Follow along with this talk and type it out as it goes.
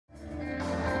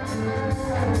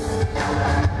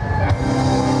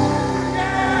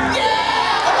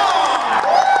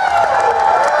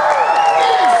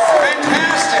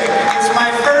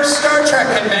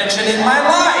Convention in my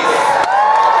life.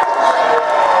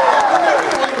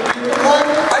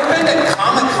 I've been to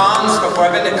Comic-Cons before.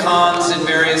 I've been to cons in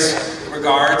various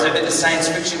regards. I've been to science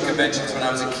fiction conventions when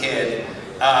I was a kid,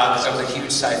 because I was a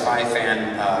huge sci-fi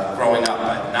fan growing up,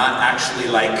 but not actually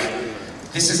like,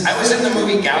 I was in the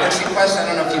movie Galaxy Quest. I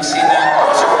don't know if you've seen that.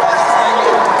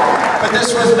 But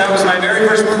that was my very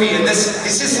first movie, and this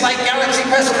is like Galaxy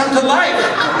Quest come to life.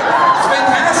 It's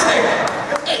fantastic.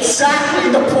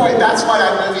 Exactly the point. That's why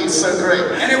that movie is so great.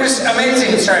 And it was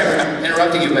amazing. Sorry, I'm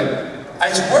interrupting you, but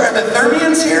I swear, are the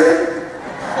Thermians here?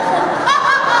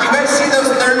 You guys see those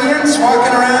Thermians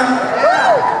walking around?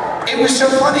 It was so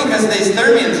funny because these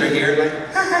Thermians are here, like,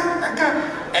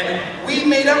 and we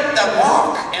made up the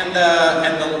walk and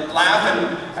the laugh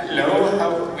and hello,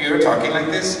 how we were talking like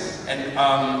this,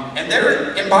 and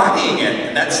they're embodying it.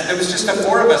 And there was just the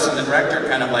four of us and the director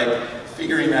kind of like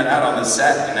figuring that out on the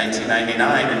set in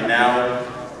 1999, and now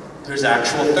there's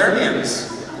actual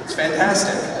Thermians. It's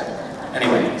fantastic.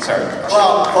 Anyway, sorry.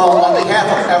 Well, on behalf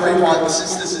of everyone,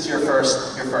 since this is your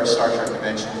first Star Trek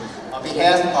convention, on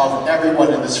behalf of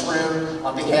everyone in this room,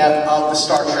 on behalf of the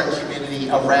Star Trek community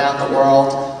around the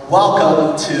world,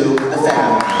 welcome to the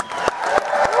family.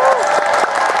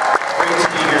 Great to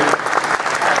be here.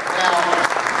 Now,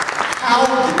 how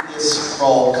did this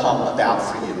role come about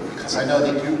for you? Because I know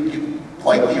that you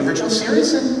played the original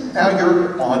series, and now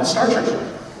you're on a Star Trek show.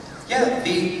 Yeah,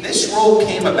 this role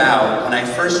came about when I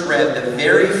first read the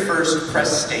very first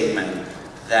press statement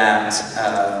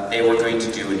that they were going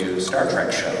to do a new Star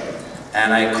Trek show.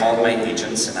 And I called my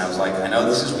agents and I was like, I know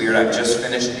this is weird, I've just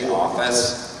finished The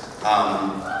Office. But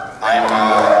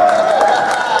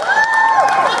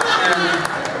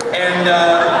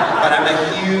I'm a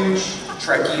huge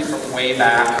Trekkie from way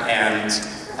back, and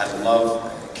I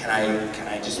love, can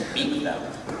I just meet them?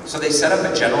 So they set up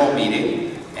a general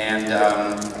meeting, and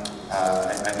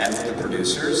I met with the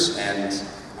producers, and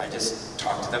I just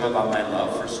talked to them about my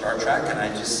love for Star Trek, and I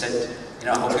just said, you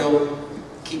know, I hope you'll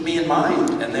keep me in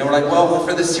mind. And they were like, well,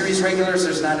 for the series regulars,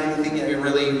 there's not anything that you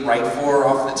really write for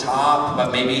off the top,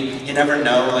 but maybe, you never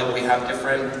know, like we have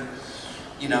different,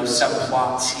 you know,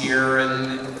 subplots here,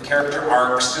 and character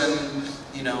arcs, and,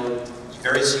 you know,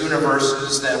 various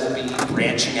universes that will be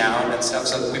branching out and stuff,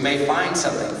 so we may find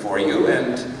something for you.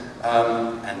 And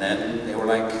then they were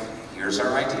like, here's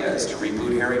our idea, is to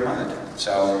reboot Harry Mudd.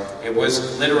 So it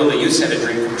was literally, you said a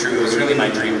dream come true, it was really my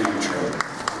dream come true.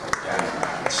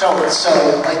 Yeah. So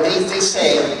like they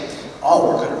say, oh,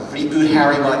 we're going to reboot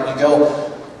Harry Mudd, and you go,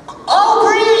 oh,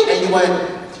 great! And you went,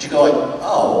 did you go like,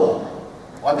 oh,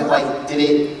 well, I mean, like,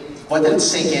 what did it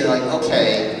sink in, like,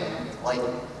 okay, like,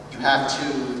 you have to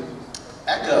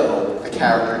echo the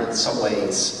character in some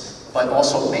ways, but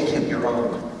also make him your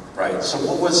own. Right. So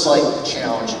what was like the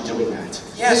challenge in doing that?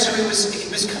 Yeah, so it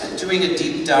was kind of doing a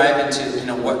deep dive into, you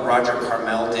know, what Roger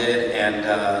Carmel did, and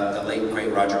the late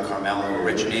great Roger Carmel, who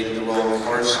originated the role, of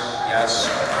course, yes,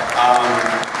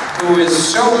 who is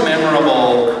so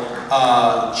memorable,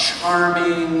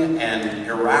 charming and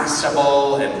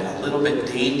irascible and a little bit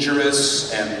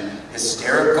dangerous and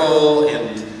hysterical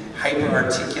and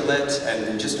hyper-articulate,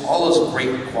 and just all those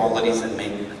great qualities that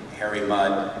make Harry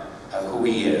Mudd who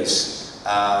he is.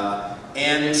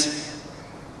 And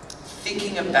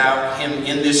thinking about him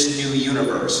in this new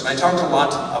universe, and I talked a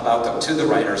lot to the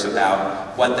writers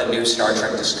about what the new Star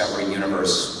Trek Discovery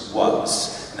universe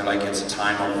was. And they're like, it's a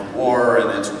time of war,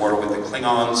 and it's war with the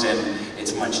Klingons, and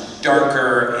it's much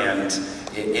darker, and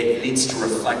it needs to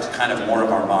reflect kind of more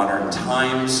of our modern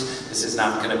times. This is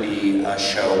not going to be a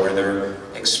show where they're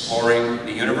exploring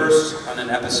the universe on an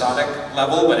episodic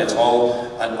level, but it's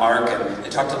all an arc. And they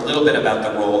talked a little bit about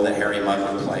the role that Harry Mudd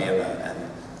would play and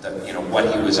you know, what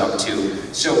he was up to.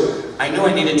 So I knew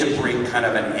I needed to bring kind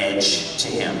of an edge to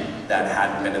him that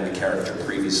hadn't been in the character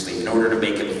previously in order to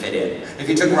make him fit in. If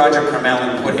you took Roger Carmel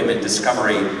and put him in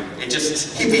Discovery,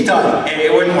 he'd be done.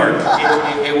 It wouldn't work.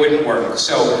 It wouldn't work.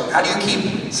 So how do you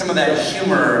keep some of that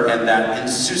humor and that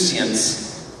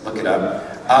insouciance, look it up,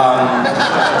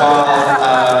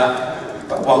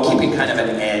 while keeping kind of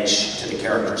an edge to the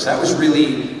characters? That was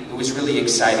really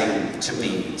exciting to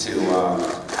me to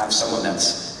have someone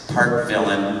that's part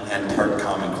villain and part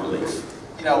comic relief.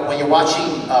 You know, when you're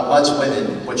watching Mudd's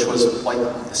Women, which was like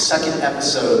the second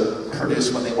episode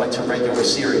produced when they went to regular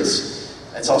series,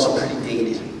 it's also pretty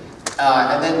dated.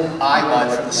 And then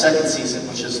Mudd from the second season,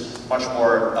 which is much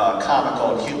more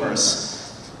comical and humorous.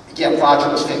 Yeah, Roger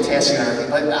was fantastic and everything,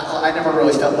 but I never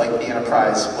really felt like the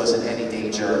Enterprise was in any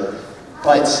danger.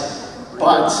 But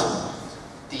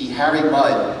the Harry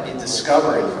Mudd in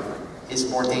Discovery is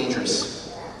more dangerous.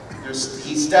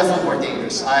 He's definitely more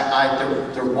dangerous.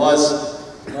 There was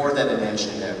more than an edge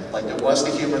to him. Like, there was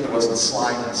the humor, there was the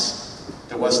sliminess,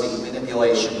 there was the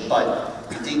manipulation, but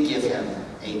we did give him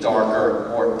a darker,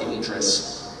 more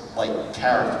dangerous, like,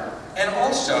 character. And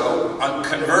also,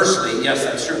 conversely, yes,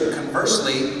 that's true.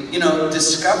 Conversely, you know,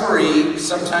 Discovery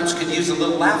sometimes could use a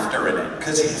little laughter in it,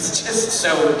 because it's just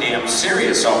so damn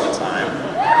serious all the time.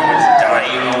 Everyone's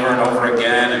dying over and over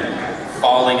again, and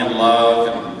falling in love,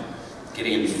 and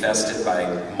getting infested by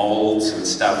molds and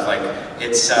stuff. Like,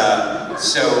 it's,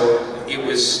 so it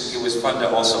was fun to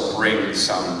also bring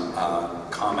some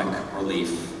comic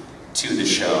relief to the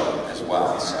show as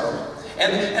well, so.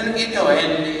 And you know,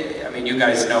 and I mean, you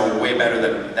guys know way better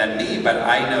than me, but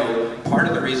I know part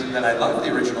of the reason that I love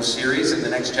the original series and The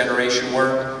Next Generation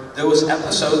were those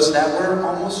episodes that were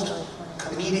almost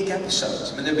comedic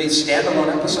episodes. I mean, there'd be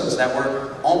standalone episodes that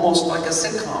were almost like a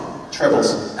sitcom.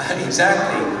 Tribbles.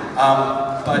 Exactly.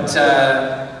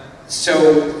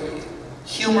 So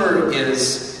humor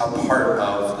is a part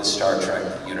of the Star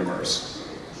Trek universe.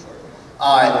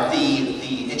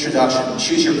 The introduction,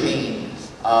 Choose Your Pain,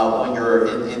 when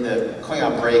you're in the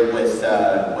Klingon break with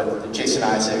Jason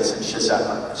Isaacs and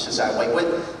Shazam,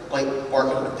 like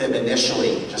working with them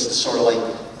initially, just to sort of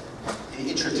like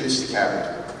introduce the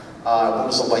character. What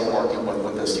was it like working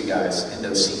with those two guys in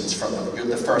those scenes from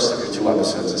the first of your 2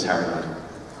 episodes as Harry Mudd?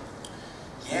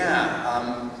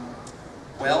 Yeah,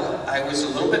 well, I was a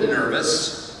little bit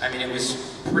nervous. I mean, it was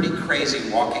pretty crazy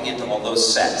walking into all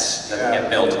those sets that get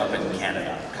built up in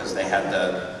Canada, because they had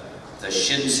the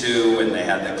Shinsu, and they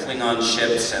had the Klingon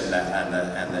ships, and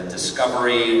the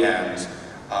Discovery, and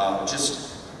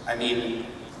I mean,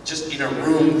 just in a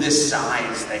room this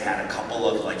size, they had a couple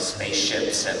of like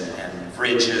spaceships and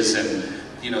bridges and,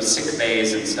 you know, sick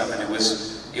bays and stuff, and it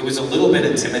was a little bit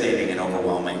intimidating and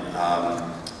overwhelming.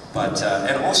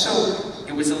 And also,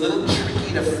 it was a little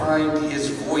tricky to find his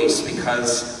voice,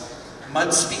 because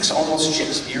Mudd speaks almost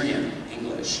Shakespearean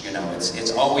English. You know, it's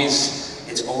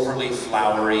overly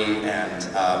flowery, and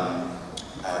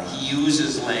he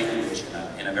uses language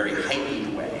in a very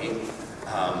heightened way.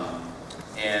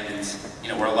 And, you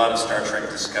know, where a lot of Star Trek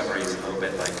Discovery is a little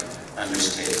bit like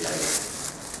understated, like,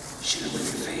 shoot it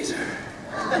with your phaser.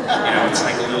 You know, it's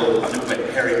like a little, but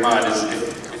Harry Mudd is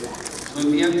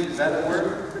fluviant, is that a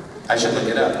word? I should look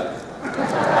it up.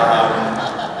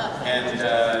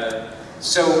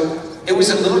 So it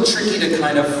was a little tricky to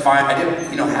kind of find, I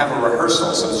didn't, you know, have a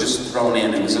rehearsal, so it was just thrown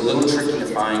in. It was a little tricky to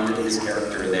find his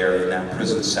character there in that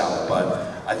prison cell, but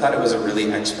I thought it was a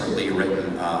really expertly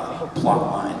written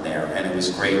plot line there, and it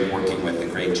was great working with the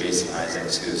great Jason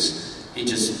Isaacs, he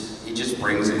just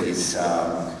brings it.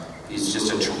 He's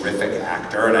just a terrific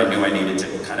actor, and I knew I needed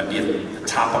to kind of be at the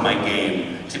top of my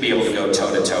game to be able to go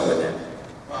toe-to-toe with him.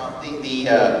 Well,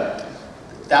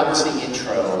 that was the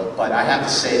intro, but I have to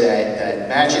say that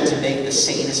Magic to Make the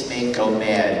Sanest Man Go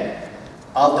Mad,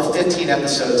 of the 15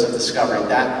 episodes of Discovery,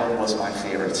 that one was my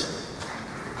favorite.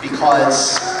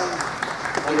 Because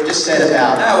what you just said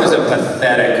about... That was a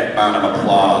pathetic amount of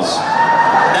applause.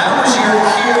 That was your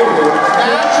cue.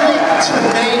 Magic to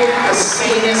Make the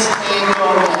Sanest Man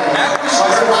Go Mad. That was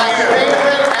my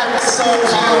favorite episode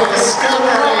of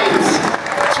Discovery.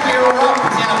 To erupt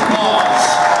in applause.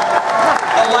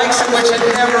 The likes of which had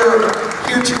never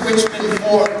heretofore been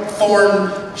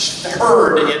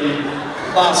heard in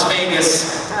Las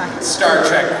Vegas Star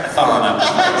Trek-a-thon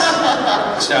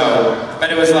episodes. So, but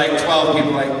it was like 12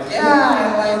 people like,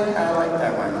 yeah, I like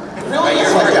that one. But you're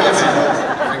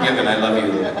forgiven, I love you.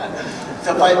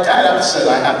 So by that episode,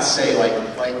 I have to say, like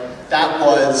that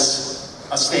was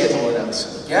a standalone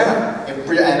episode. Yeah.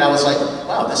 And I was like,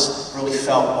 wow, this really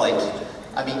felt like,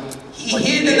 I mean... He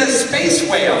hid in a space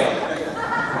whale.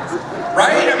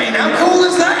 Right? I mean, how cool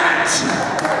is that?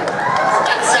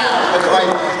 That sound,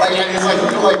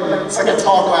 it's like a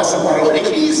tall glass of water. Like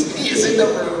he is in the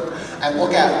room, and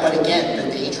look at. But again,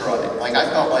 the danger of it. Like I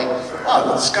felt like, wow,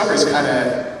 the Discovery's kind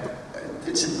of,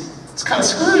 it's kind of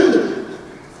screwed.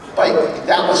 But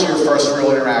that was your first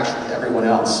real interaction with everyone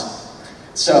else.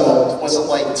 So what's it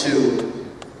like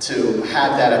to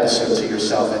have that episode to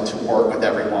yourself and to work with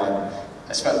everyone?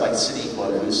 I spent like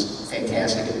Sinequa, who's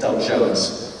fantastic, and Doug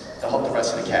Jones. To help the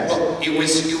rest of the cast. Well, it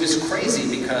was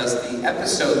crazy because the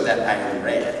episode that I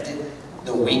read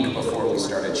the week before we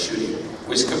started shooting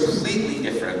was completely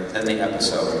different than the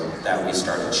episode that we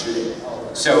started shooting.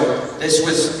 So this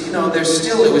was, you know,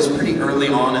 it was pretty early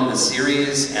on in the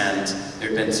series, and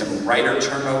there'd been some writer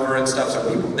turnover and stuff, so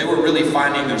they were really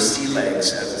finding their sea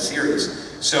legs as a series.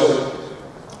 So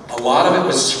A lot of it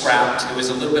was scrapped. It was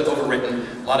a little bit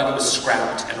overwritten. A lot of it was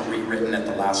scrapped and rewritten at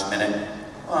the last minute.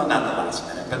 Well, not the last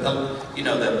minute, but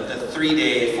the 3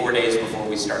 day, 4 days before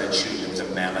we started shooting, there was a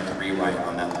mammoth rewrite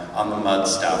on the mud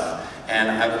stuff. And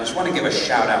I just want to give a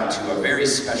shout out to a very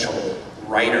special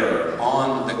writer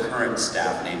on the current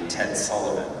staff named Ted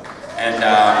Sullivan. And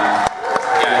yeah,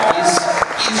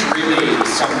 he's really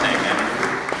something. And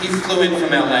he flew in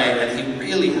from LA and he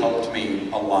really helped me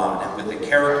a lot. And with the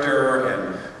character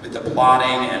and with the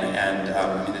plotting and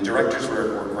I mean, the directors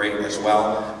were great as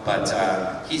well. But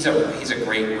he's a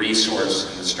great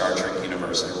resource in the Star Trek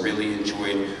universe. I really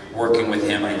enjoyed working with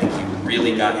him. I think he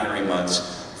really got Harry Mudd's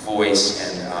voice,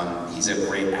 and he's a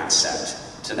great asset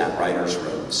to that writer's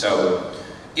room. So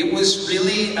it was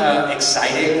really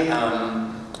exciting.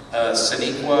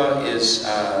 Sonequa is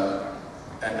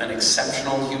an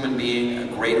exceptional human being, a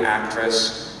great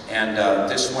actress, and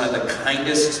just one of the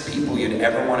kindest people you'd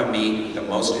ever want to meet, the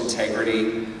most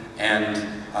integrity, and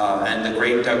the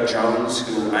great Doug Jones,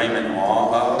 who I'm in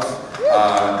awe of.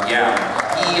 Yeah,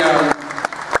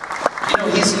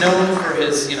 he, he's known for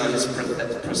his, his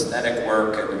prosthetic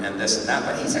work and this and that,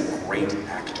 but he's a great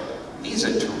actor. He's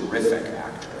a terrific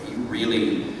actor. He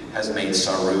really has made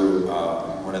Saru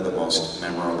one of the most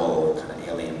memorable kind of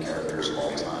alien characters of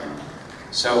all time.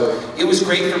 So it was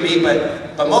great for me,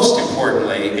 but most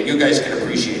importantly, and you guys can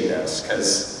appreciate this,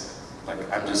 because like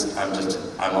I'm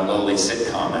a lowly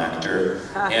sitcom actor,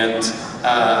 and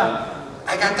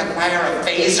I got to fire a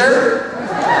phaser.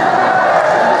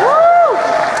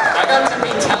 I got to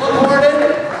be teleported.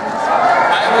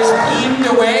 I was beamed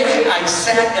away. I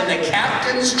sat in the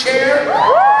captain's chair,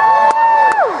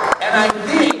 and I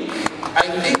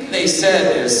think they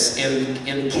said this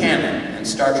in canon, in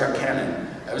Star Trek canon.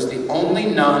 I was the only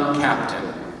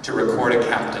non-captain to record a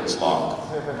captain's log.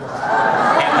 And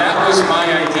that was my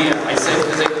idea. I said,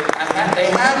 because they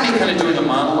had me kind of doing a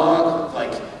monologue,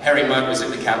 like Harry Mudd was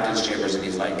in the captain's chambers and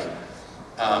he's like,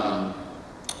 well,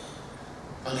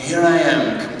 here I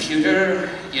am, computer,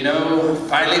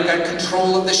 finally got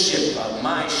control of the ship, of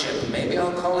my ship. Maybe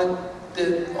I'll call it,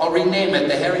 I'll rename it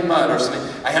the Harry Mudd or something.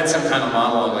 I had some kind of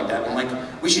monologue like that. I'm like,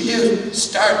 we should do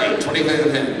Stardate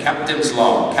 25th, Captain's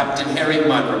Log, Captain Harry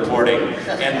Mudd reporting,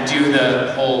 and do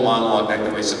the whole monologue back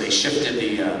the way. So they shifted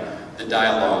the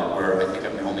dialogue where I think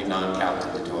I'm the only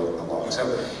non-captain to do a log. So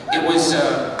it was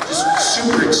just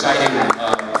super exciting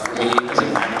for me as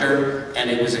an actor, and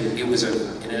it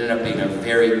ended up being a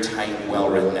very tight,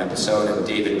 well-written episode. And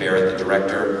David Barrett, the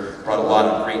director, brought a lot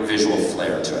of great visual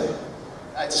flair to it.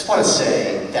 I just want to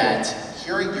say that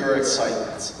hearing your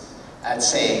excitement at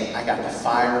saying, I got to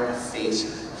fire a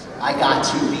phaser, I got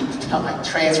to be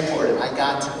transported, I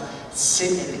got to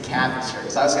sit in the cabin chair,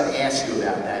 because I was going to ask you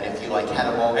about that, if you had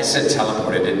a moment. I said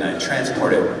teleported, didn't I?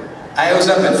 Transported. I was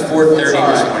up at 4:30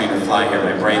 this morning to fly here,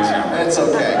 my brain's not. That's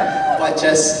okay. But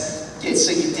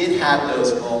so you did have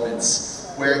those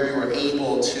moments where you were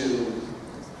able to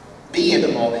be in the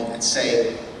moment and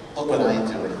say, look what I'm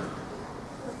doing.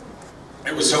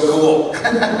 It was so cool. And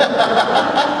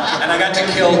I got to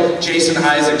kill Jason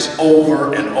Isaacs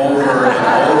over and over and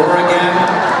over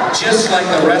again, just like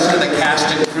the rest of the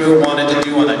cast and crew wanted to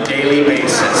do on a daily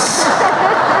basis.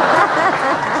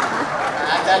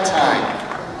 At that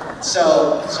time,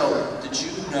 so did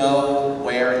you know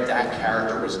where that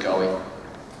character was going?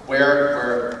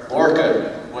 Where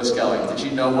Lorca was going? Did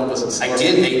you know what was in store? I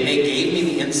did. They gave me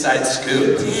the inside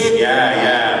scoop.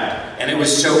 Yeah. And it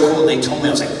was so cool. They told me,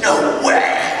 I was like, no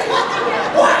way!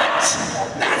 What?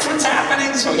 That's what's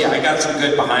happening? So yeah, I got some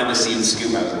good behind-the-scenes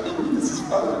scoop. I was like, ooh, this is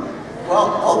fun.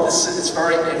 Well, it's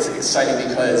very exciting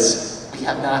because we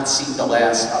have not seen the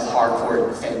last of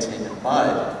Hardcore Fenton and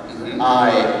Mudd.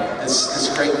 This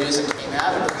great news that came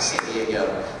out of San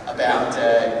Diego about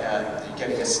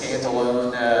getting a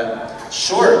standalone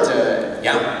short.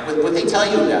 Yeah. What they tell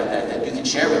you about that you can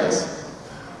share with us?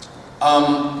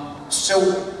 So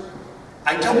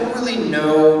I don't really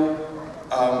know.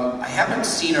 I haven't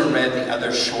seen or read the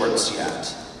other shorts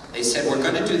yet. They said we're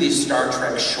going to do these Star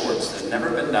Trek shorts that have never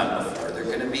been done before. They're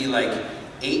going to be like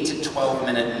 8 to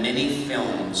 12-minute mini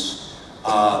films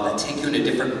that take you into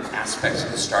different aspects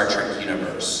of the Star Trek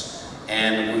universe.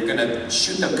 And we're going to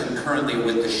shoot them concurrently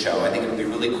with the show. I think it'll be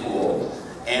really cool.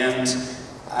 And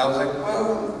I was like,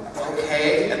 well,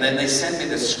 okay. And then they sent me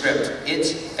the script.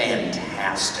 It's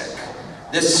fantastic.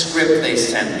 This script they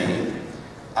sent me,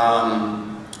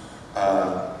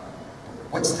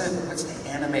 what's the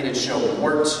animated show?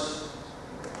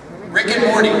 Rick and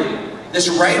Morty. This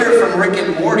writer from Rick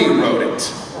and Morty wrote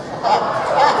it.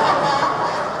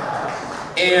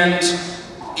 And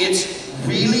it's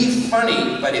really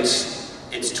funny, but it's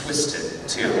twisted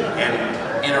too.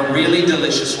 And in a really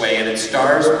delicious way, and it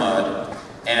stars Mud,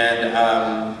 and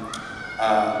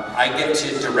I get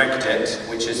to direct it,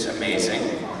 which is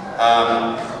amazing.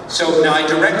 So now I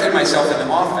directed myself in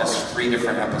The Office 3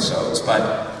 different episodes,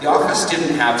 but The Office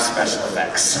didn't have special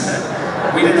effects.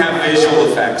 We didn't have visual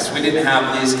effects. We didn't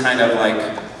have these kind of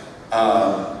like,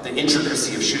 the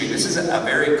intricacy of shooting. This is a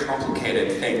very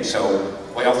complicated thing. So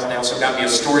they also got me a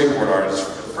storyboard artist.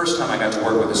 For the first time I got to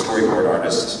work with a storyboard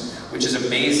artist, which is an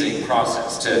amazing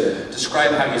process to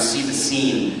describe how you see the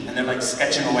scene, and they're like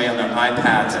sketching away on their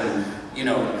iPads and, you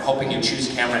know, helping you choose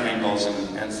camera angles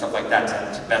and stuff like that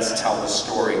to best tell the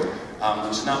story,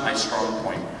 which is not my strong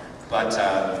point. But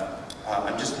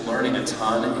I'm just learning a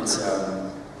ton. It's,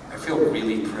 I feel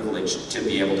really privileged to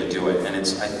be able to do it, and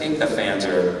I think the fans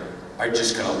are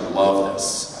just gonna love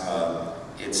this.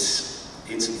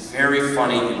 It's very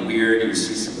funny and weird. You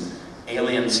see some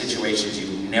alien situations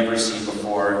you've never seen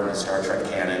before in the Star Trek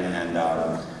canon, and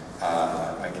I'm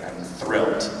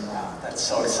thrilled. Wow, that's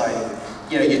so exciting.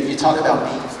 You know, you talk about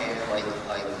being a fan,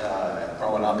 like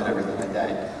growing up and everything like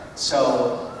that.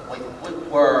 So, like, what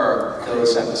were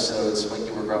those episodes when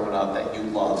you were growing up that you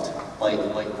loved? Like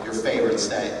your favorites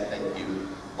that you,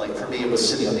 like for me it was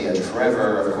Sitting on the Edge of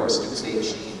Forever, of course, Doomsday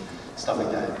Machine, stuff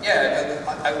like that. Yeah,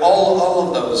 all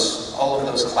of those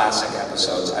classic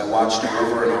episodes I watched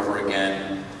over and over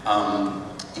again.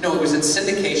 You know, it was in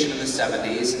syndication in the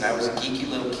 70s, and I was a geeky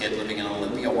little kid living in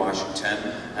Olympia, Washington,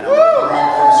 and I would come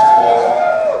home from school.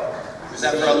 Was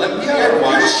that for Olympia or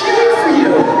Washington? Yeah, for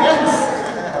you, yes.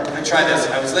 Let me try this.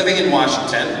 I was living in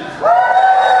Washington. Okay.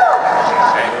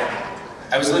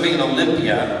 I was living in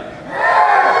Olympia.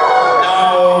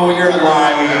 No, you're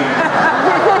lying.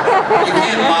 You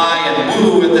can't lie and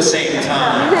woo at the same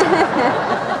time.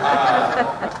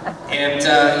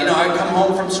 You know, I'd come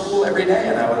home from school every day,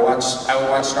 and I would watch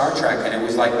Star Trek, and it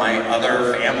was like my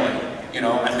other family. You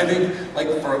know, and I think, like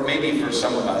maybe for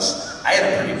some of us, I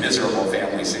had a pretty miserable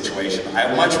family situation.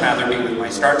 I'd much rather be with my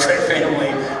Star Trek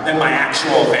family than my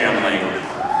actual family.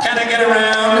 Can I get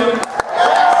around?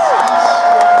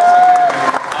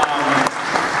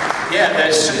 Yeah,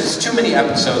 there's too many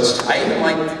episodes. I even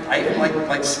like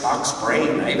Spock's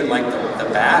brain. I even like the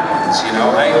bad ones. You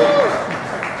know,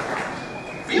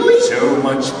 really so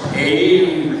much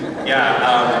pain.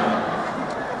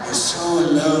 Yeah, you're so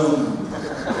alone.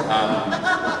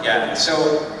 Yeah,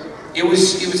 so it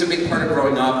was a big part of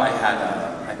growing up.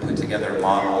 I put together a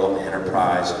model of the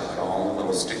Enterprise. I put all the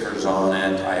little stickers on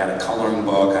it. I had a coloring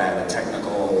book. I had a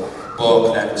technical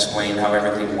book that explained how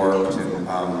everything worked. And,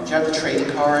 did you have the trading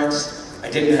cards? I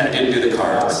didn't do the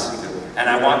cards. And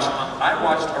I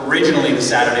watched originally the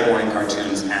Saturday morning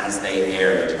cartoons as they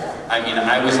aired. I mean,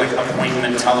 I was like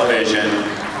appointment television,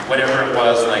 whatever it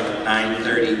was, like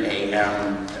 9:30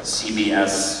 a.m.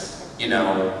 CBS. You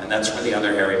know, and that's where the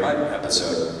other Harry Mudd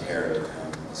episode aired.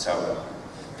 So,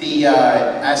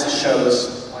 as the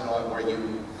shows went on, where you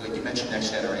mentioned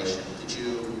Next Generation, did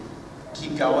you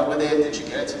keep going with it? Did you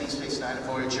get to Deep Space Nine and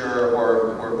Voyager,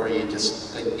 or were you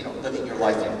just living your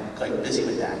life and like busy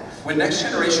with that? When Next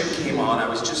Generation came on, I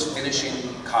was just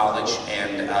finishing college,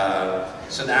 and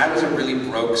so that I was a really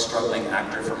broke, struggling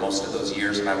actor for most of those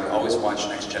years, and I would always watch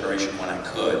Next Generation when I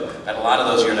could. But a lot of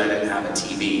those years I didn't have a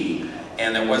TV.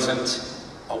 And there wasn't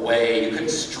a way, you couldn't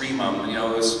stream them, you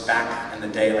know, it was back in the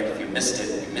day, like if you missed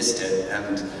it, you missed it.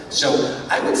 And so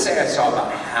I would say I saw about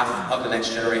half of the Next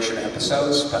Generation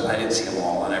episodes, but I didn't see them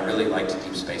all, and I really liked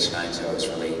Deep Space Nine, so I was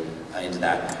really into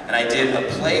that. And I did a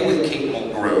play with Kate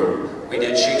Mulgrew. We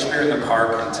did Shakespeare in the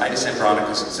Park and Titus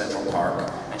Andronicus in Central Park,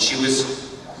 and she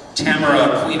was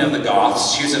Tamara, Queen of the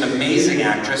Goths. She was an amazing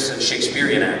actress, a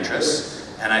Shakespearean actress,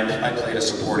 and I played a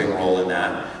supporting role in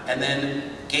that. And then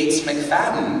Gates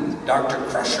McFadden, Dr.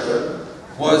 Crusher,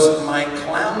 was my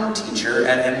clown teacher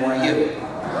at NYU.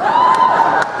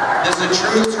 This is a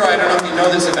true story. I don't know if you know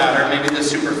this about her. Maybe the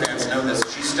superfans know this.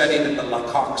 She studied at the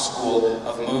Lecoq School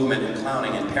of Movement and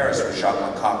Clowning in Paris with Jacques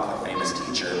Lecoq, the famous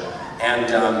teacher.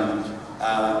 And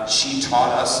she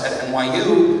taught us at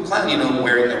NYU clown, you know,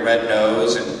 wearing the red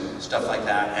nose and stuff like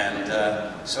that. And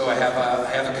so I have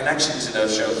a connection to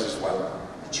those shows as well.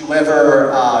 Did you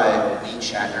ever meet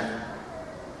Shatner?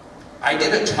 I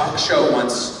did a talk show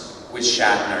once with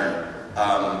Shatner.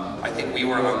 I think we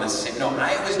were on the same, no,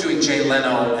 I was doing Jay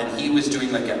Leno, and he was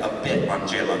doing like a bit on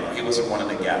Jay Leno. He wasn't one of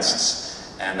the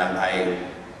guests. And I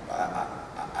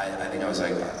think I was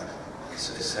like,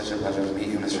 it's such a pleasure to meet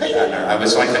you, Mr. Shatner. I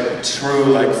was like a true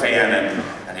like fan,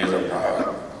 and he was like,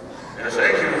 yes,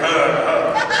 thank you,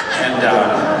 and,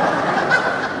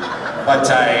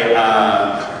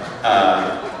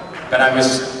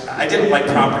 I didn't like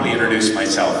properly introduce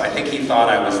myself. I think he thought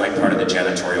I was like part of the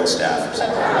janitorial staff or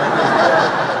something.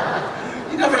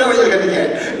 You never know what you're going to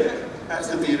get. That's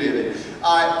the beauty of it. But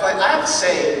I have to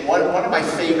say, one of my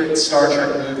favorite Star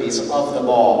Trek movies of them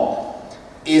all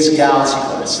is Galaxy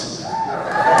Quest. I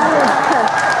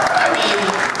mean,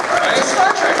 it's a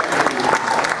Star Trek movie.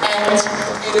 And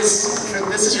it is,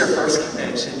 this is your first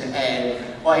convention,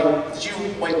 and like, did you,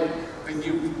 like,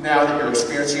 now that you're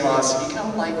experiencing all this, you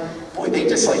come like, boy, they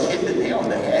just like hit the nail on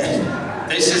the head.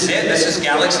 This is it. This is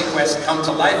Galaxy Quest come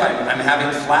to life. I'm having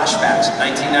flashbacks of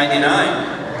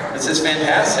 1999. This is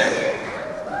fantastic.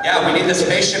 Yeah, we need the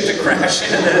spaceship to crash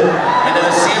into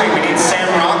the ceiling. We need Sam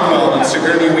Rockwell and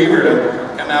Sigourney Weaver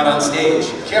to come out on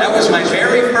stage. That was my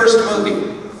very first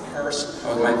movie. That was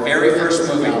my very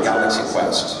first movie, Galaxy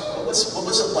Quest. What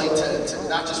was it like to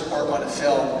not just work on a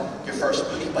film, your first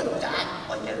movie, but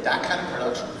that kind of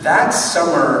production? That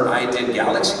summer, I did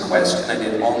Galaxy Quest and I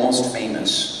did Almost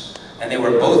Famous. And they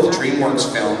were both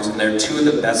DreamWorks films, and they're two of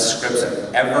the best scripts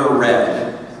I've ever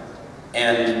read,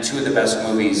 and two of the best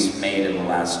movies made in the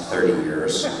last 30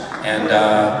 years. And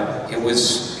it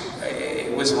was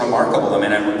remarkable. I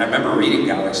mean, I remember reading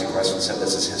Galaxy Quest and said,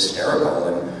 this is hysterical,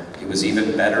 and it was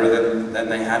even better than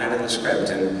they had it in the script.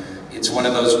 And it's one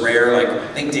of those rare, like,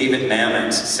 I think David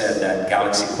Mamet said that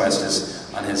Galaxy Quest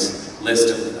is on his list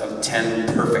of 10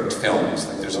 perfect films.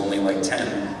 Like, there's only like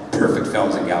 10 perfect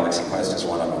films, and Galaxy Quest is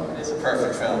one of them. It's a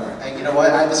perfect film. And you know what,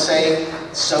 I have to say,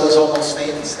 so is Almost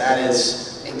Famous. That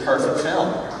is a perfect film.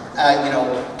 You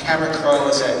know, Cameron Crowe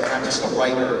is not just a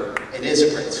writer, it is a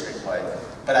great screenplay,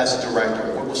 but as a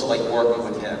director, what was it like working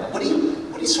with him? What do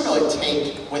you sort of like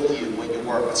take with you when you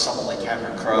work with someone like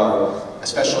Cameron Crowe,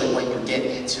 especially when you get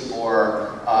into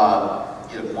more,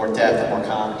 you know, more depth and more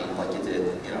comedy, like you did,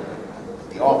 you know, with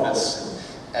The Office?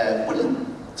 What do you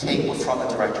take from a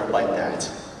director like that?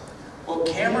 Well,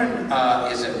 Cameron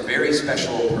is a very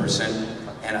special person,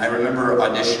 and I remember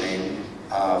auditioning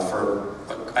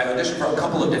I auditioned for a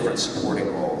couple of different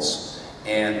supporting roles,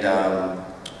 and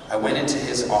I went into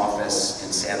his office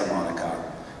in Santa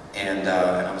Monica, and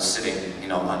I was sitting, you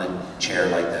know, on a chair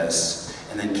like this,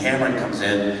 and then Cameron comes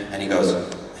in, and he goes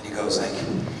like,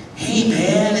 "Hey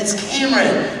man, it's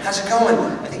Cameron, how's it going?"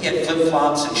 I think he had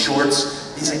flip-flops and shorts.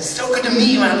 He's like, "So good to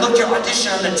meet you, man. I looked your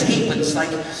audition on the tape, and it's like,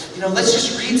 you know, let's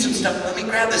just read some stuff. Let me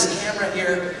grab this camera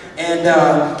here, and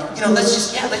you know, let's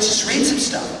just read some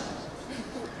stuff."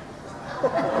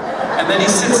 And then he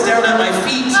sits down at my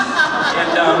feet,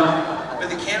 and with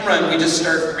the camera, and we just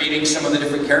start reading some of the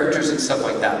different characters and stuff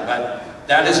like that. But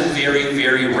that is very,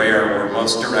 very rare, where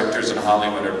most directors in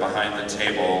Hollywood are behind the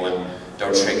table and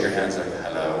don't shake your hands like,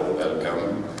 "Hello,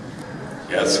 welcome.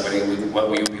 Yes,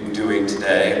 what we've been doing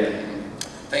today.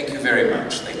 Thank you very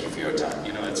much. Thank you for your time."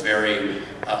 You know, it's very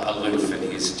aloof, and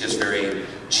he's just very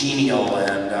genial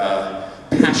and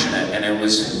passionate. And it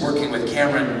was working with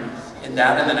Cameron in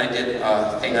that, and then I did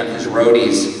a thing on his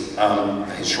Roadies,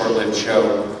 his short-lived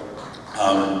show.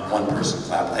 One person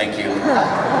clap, thank you.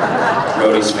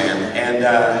 Roadies fan. And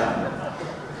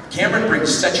Cameron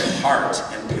brings such heart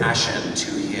and passion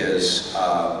to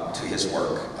his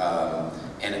work.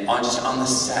 And just on the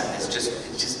set, it's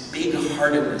just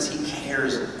big-heartedness. He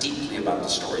cares deeply about the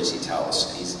stories he tells,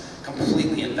 and he's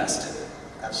completely invested.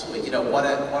 Absolutely. You know, one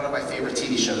of my favorite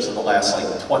TV shows of the last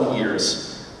like 20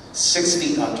 years, 6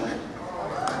 Feet Under.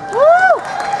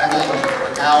 I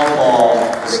mean, Al Ball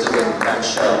was doing that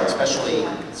show, especially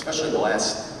the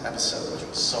last episode, which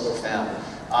was so profound.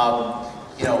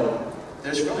 You know,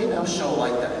 there's really no show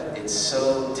like that. It's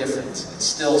so different. It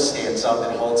still stands up,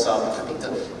 it holds up. I think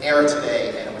to air today,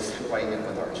 and it would fit right in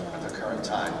with our current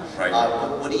time. Right.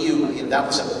 What do you know, that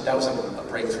was a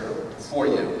breakthrough for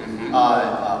you,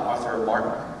 Arthur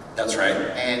Martin. That's right.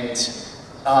 And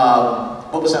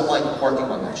what was that like working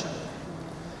on that show?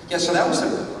 Yeah, so that was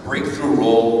a breakthrough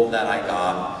role that I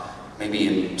got maybe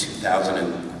in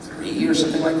 2003 or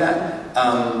something like that.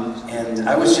 And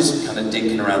I was just kind of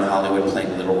dinking around Hollywood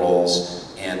playing little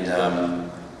roles. And,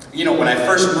 you know, when I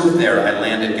first moved there, I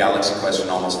landed Galaxy Quest and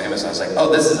Almost Famous. I was like,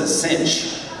 oh, this is a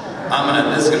cinch.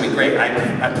 This is gonna be great.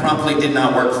 I promptly did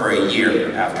not work for a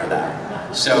year after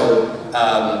that. So,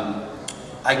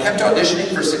 I kept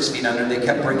auditioning for 6 Feet Under. They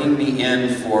kept bringing me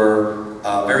in for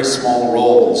very small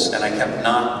roles, and I kept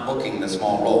not booking the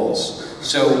small roles.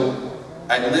 So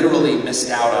I literally missed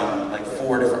out on like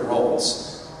 4 different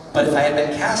roles. But if I had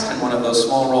been cast in one of those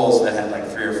small roles that had like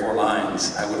 3 or 4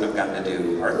 lines, I wouldn't have gotten to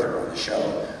do Arthur on the show,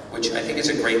 which I think is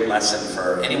a great lesson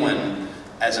for anyone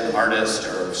as an artist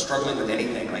or struggling with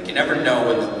anything. Like, you never know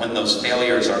when those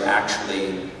failures are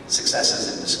actually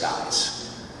successes in disguise.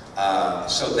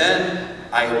 So then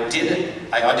I did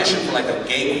it. I auditioned for like a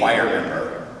gay choir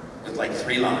member with like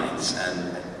 3 lines,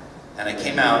 and I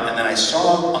came out, and then I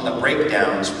saw on the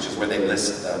breakdowns, which is where they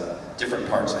list the different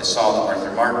parts, I saw that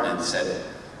Arthur Martin had said,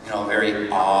 you know, a very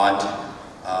odd,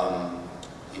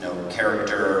 you know,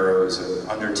 character, who was an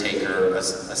undertaker,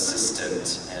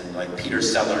 assistant, and like Peter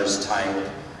Sellers type,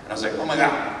 and I was like, oh my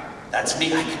God, that's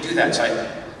me, I can do that. So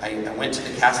I went to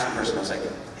the casting person, I was like,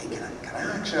 hey, can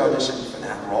I actually audition for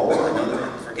that role? I know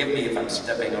that, forgive me if I'm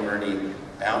stepping over any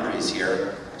boundaries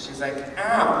here. She's like,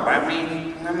 oh, let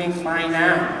me find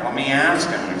out. Let me ask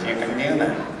him if you can do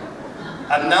that.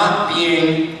 I'm not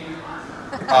being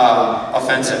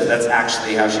offensive, that's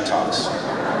actually how she talks.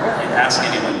 Ask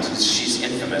anyone, she's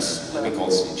infamous, Libby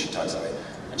Goldstein, she talks that way.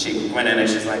 And she went in and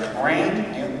she's like,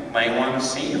 Rainn, you might want to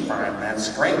see you for it,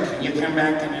 that's great. Can you come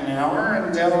back in an hour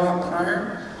and do a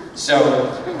prior? So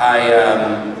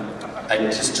I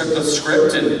just took the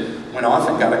script and went off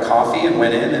and got a coffee and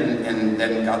went in and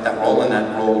then got that role, and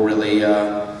that role really,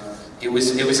 it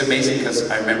was amazing because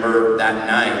I remember that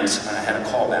night when I had a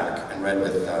call back and read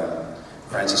with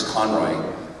Francis Conroy,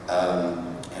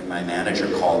 and my manager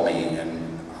called me and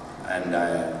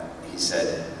he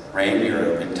said, Rainn,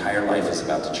 your entire life is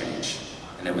about to change.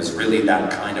 And it was really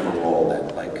that kind of a role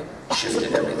that like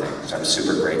shifted everything. So I'm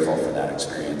super grateful for that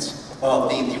experience. Well,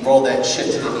 the role that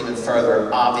shifted it even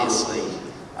further, obviously,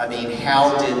 I mean,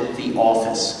 how did The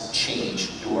Office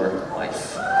change your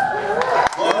life?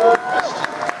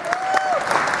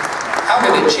 How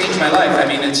did it change my life? I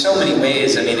mean, in so many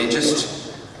ways. I mean, it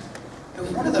was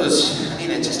one of those, I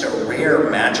mean, it's just a rare,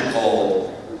 magical,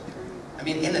 I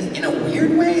mean, in a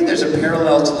weird way, there's a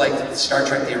parallel to like Star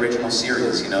Trek, the original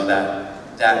series, you know,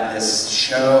 that this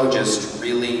show just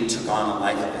really took on a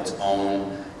life of its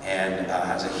own and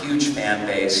has a huge fan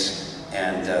base.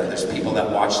 And there's people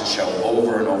that watch the show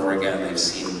over and over again. They've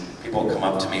seen people come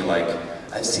up to me like,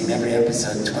 I've seen every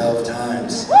episode 12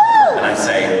 times. And I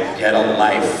say, get a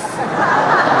life.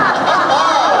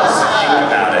 Just think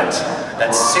about it.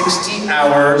 That's 60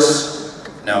 hours.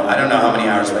 No, I don't know how many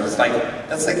hours, but it's like,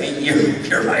 that's like a year of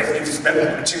your life you've spent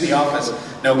watching The Office.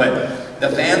 No, but the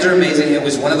fans are amazing. It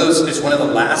was one of those, it's one of the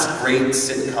last great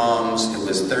sitcoms. It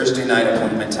was Thursday night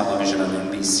appointment television on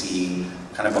NBC,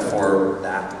 kind of before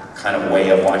that kind of way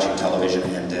of watching television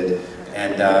ended.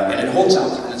 And it holds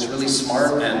up, and it's really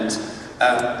smart, and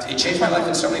it changed my life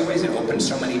in so many ways. It opened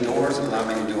so many doors. It allowed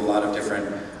me to do a lot of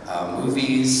different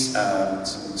movies,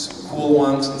 some cool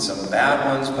ones and some bad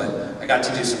ones, but I got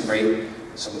to do some great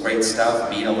stuff,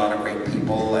 meet a lot of great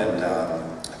people, and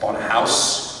I bought a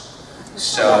house,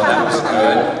 so that was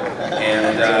good.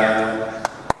 And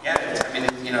yeah, I mean,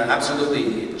 you know,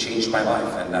 absolutely, it changed my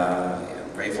life, and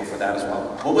I'm grateful for that as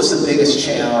well. What was the biggest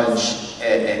challenge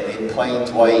in playing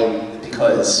Dwight?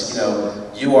 Because, you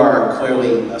know, you are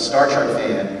clearly a Star Trek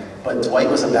fan, but Dwight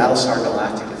was a Battlestar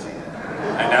Galactica fan.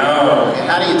 I know. And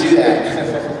how do you do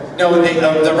that? No,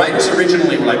 the writers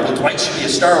originally were like, well, Dwight should be a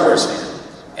Star Wars fan.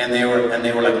 And they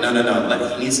were like, no,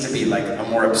 he needs to be like a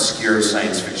more obscure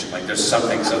science fiction, like there's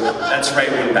something. So that's right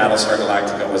when Battlestar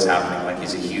Galactica was happening, like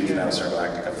he's a huge Battlestar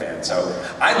Galactica fan. So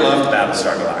I loved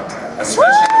Battlestar Galactica,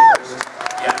 especially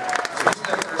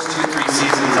the first 2-3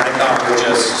 seasons I thought were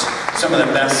just some of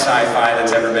the best sci-fi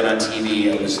that's ever been on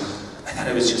TV. I thought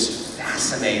it was just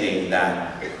fascinating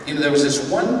that, you know, there was this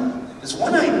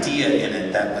one idea in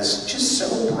it that was just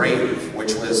so brave,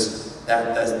 which was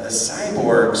that the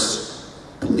cyborgs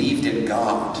believed in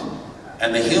God,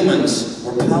 and the humans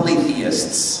were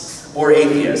polytheists or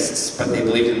atheists, but they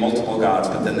believed in multiple gods.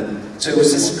 But then, so it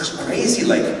was this crazy,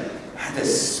 like, had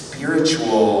this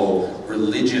spiritual,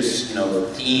 religious, you know,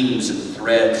 themes and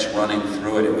threads running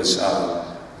through it. It was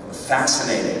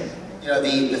fascinating. You know,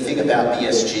 the thing about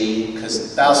BSG,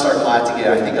 because Battlestar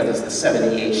Galactica I think of as the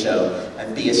 78 show,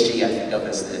 and BSG I think of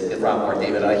as the Ron Moore,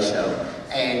 David Icke show.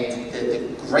 And the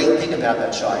great thing about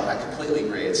that show, I completely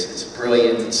agree, it's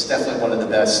brilliant, it's definitely one of the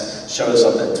best shows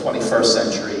of the 21st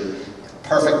century.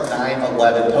 Perfect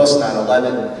 9/11, post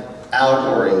 9/11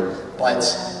 allegory, but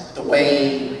the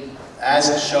way, as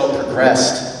the show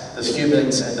progressed, the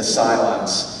humans and the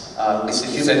Cylons, at least the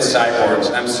humans... You said cyborgs,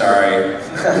 I'm sorry.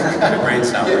 My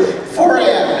brain's not working. 4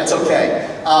 a.m., it's okay.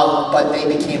 But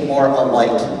they became more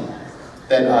alike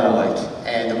than unalike,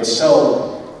 and it was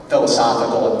so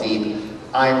philosophical and deep.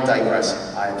 I'm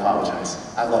digressing, I apologize.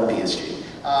 I love BSG.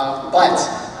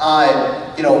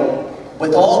 You know,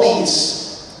 with all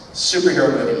these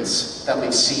superhero movies that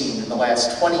we've seen in the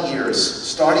last 20 years,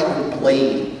 starting with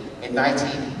Blade in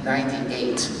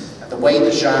 1998, and the way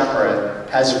the genre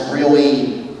has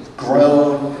really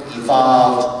grown,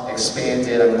 evolved,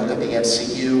 expanded. I mean, look at the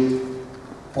MCU.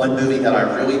 One movie that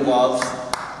I really love,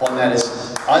 one that is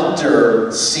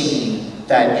underseen,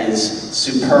 that is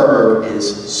superb, is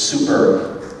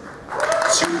Superb.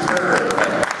 Superb.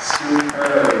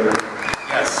 Superb.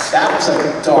 Yes. That was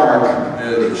a dark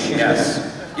movie. Yes.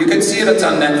 You can see it, it's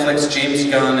on Netflix. James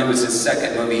Gunn, it was his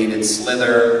second movie. He did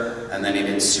Slither, and then he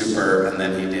did Super, and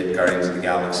then he did Guardians of the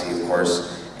Galaxy, of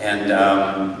course. And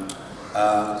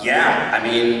yeah, I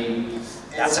mean,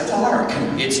 That's dark.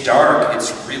 it's dark.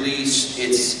 It's really,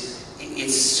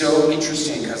 it's so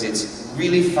interesting because it's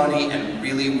really funny and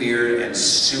really weird and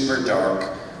super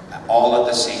dark all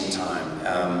at the same time.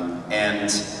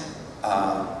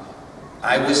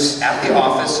 I was at the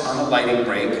office on a lighting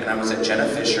break, and I was at Jenna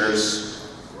Fisher's,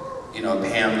 you know,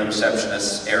 Pam, the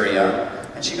receptionist area,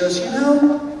 and she goes, you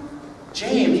know,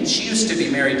 James, she used to be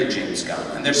married to James Gunn,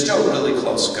 and they're still really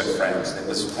close, good friends. It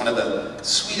was one of the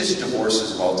sweetest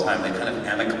divorces of all time. They kind of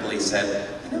amicably said,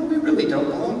 you know, we really don't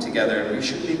belong together, and we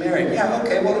shouldn't be married. Yeah,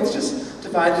 okay, well, let's just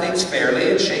divide things fairly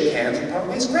and shake hands, and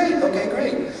probably it's great, okay,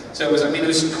 great. So it was, I mean, it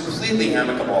was completely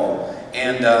amicable,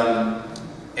 and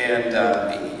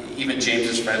even James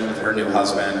is friends with her new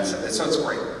husband, and so it's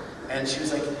great. And she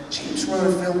was like, James wrote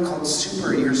a film called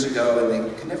Super years ago, and they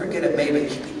could never get it made, but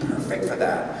he'd be perfect for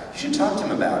that. You should talk to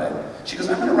him about it. She goes,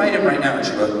 I'm going to write him right now. And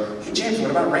she wrote, hey James, what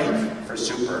about Rainn for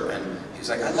Super? And he was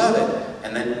like, I love it.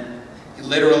 And then he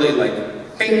literally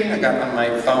like, bing, I got on my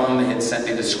phone, it sent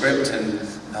me the script, and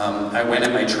I went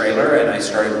in my trailer and I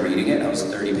started reading it. I was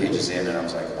 30 pages in, and I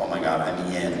was like, oh my God,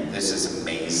 I'm in. This is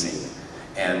amazing.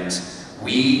 And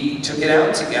we took it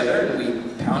out together, and we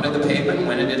pounded the pavement,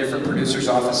 went into different producers'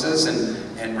 offices,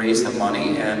 and raised the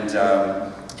money. And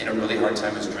in a really hard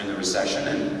time was during the recession.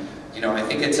 And you know, I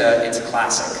think it's a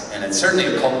classic, and it's certainly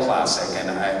a cult classic.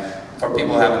 And for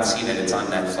people who haven't seen it, it's on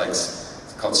Netflix.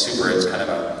 It's called Super. It's kind of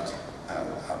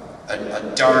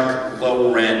a dark,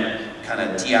 low-rent kind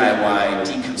of DIY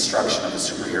deconstruction of a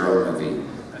superhero movie.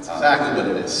 That's exactly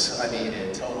what it is. I mean,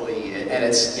 it totally, and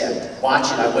it's, yeah,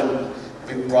 watch it. I wouldn't.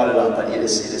 We brought it up, but it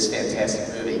is a fantastic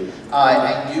movie.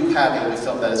 And you have a new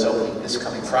film that is opening this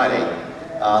coming Friday,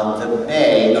 The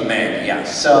Meg. The Meg,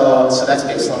 yes. So that's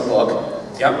based on a book.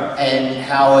 Yep. And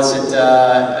how is it?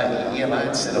 You know,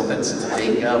 it opens. It's a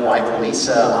big wide release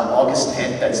on August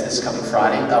 10th. That's this coming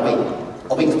Friday.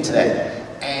 A week from today.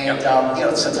 And you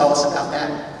know, so tell us about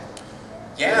that.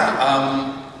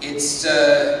 Yeah, it's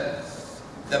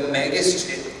The Meg is.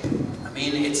 I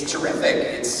mean, it's terrific.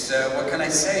 It's, what can I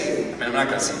say? I mean, I'm not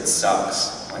going to say it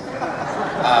sucks.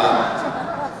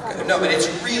 No, but it's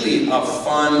really a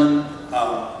fun,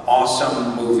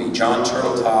 awesome movie. John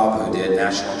Turteltaub, who did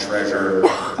National Treasure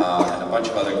and a bunch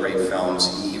of other great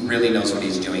films, he really knows what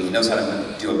he's doing. He knows how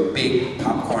to do a big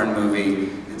popcorn movie.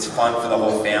 It's fun for the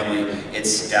whole family.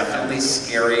 It's definitely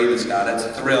scary. It's got its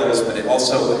thrills, but it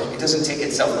doesn't take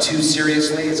itself too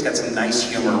seriously. It's got some nice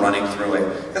humor running through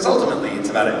it. Because ultimately, it's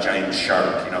about a giant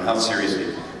shark. You know, how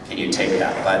seriously can you take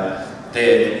that? But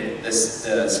the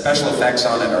special effects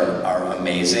on it are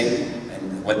amazing,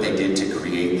 and what they did to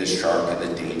create the shark and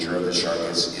the danger of the shark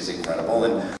is incredible.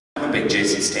 And I'm a big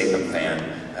Jason Statham fan,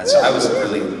 and so I was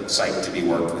really psyched to be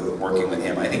working with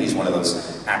him. I think he's one of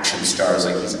those action stars.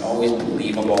 Like, he's always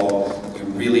believable. You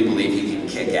really believe he can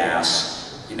kick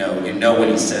ass. You know when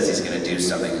he says he's going to do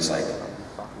something, he's like,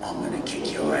 I'm going to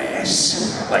kick your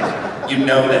ass. Like, you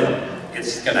know that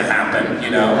it's going to happen. You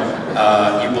know,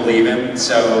 you believe him.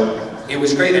 So it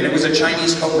was great, and it was a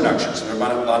Chinese co-production. So there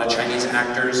were a lot of Chinese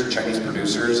actors and Chinese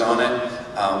producers on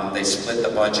it. They split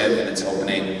the budget, and it's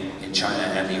opening in China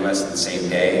and the US the same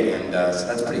day, and so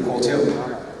that's pretty cool too.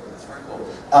 That's very cool.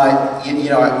 You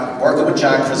know, working with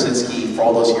John Krasinski for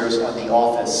all those years on The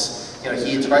Office, you know,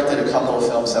 he directed a couple of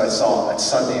films that I saw at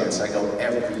Sundance. I go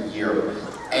every year,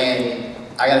 and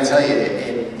I got to tell you,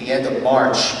 in the end of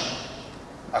March,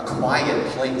 A Quiet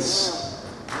Place.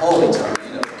 Holy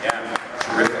Toledo! Yeah,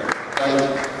 terrific.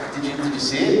 Like, did you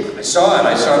see it? I saw it.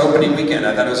 I saw it opening weekend.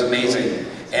 I thought it was amazing,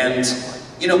 and.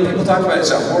 You know, people talk about it as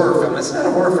a horror film. It's not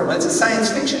a horror film. It's a science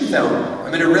fiction film.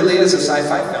 I mean, it really is a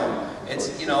sci-fi film.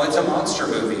 It's, you know, it's a monster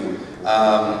movie.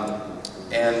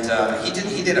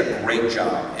 He did a great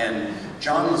job. And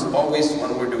John was always, when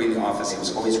we were doing The Office, he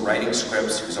was always writing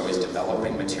scripts. He was always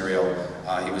developing material.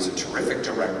 He was a terrific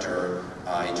director.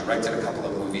 He directed a couple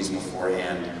of movies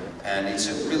beforehand. And he's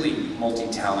a really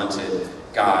multi-talented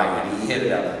guy, and he hit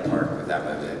it out of the park with that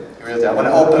movie. Really, I want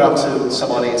to open up to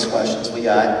some audience questions we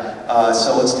got.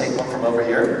 So let's take one from over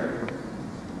here.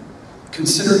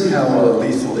 Considering how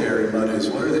lethal Harry Mudd is,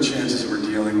 what are the chances we're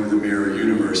dealing with a mirror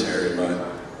universe Harry Mudd?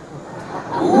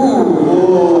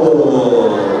 Ooh.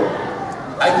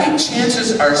 I think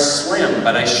chances are slim,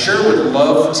 but I sure would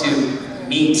love to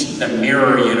meet the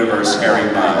mirror universe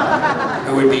Harry Mudd,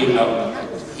 who would be,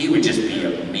 he would just be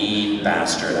a mean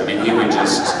bastard. I mean, he would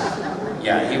just,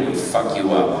 yeah, he would fuck you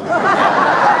up.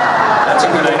 Yeah. That's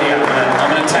a good idea.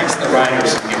 I'm gonna text the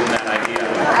writers and give them that idea.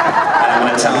 And I'm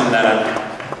gonna tell them that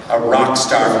a rock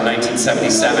star from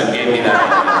 1977 gave me that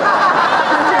idea.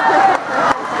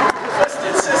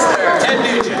 Twisted Sister. Ted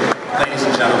Nugent, ladies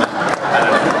and gentlemen. I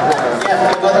don't know. Yeah,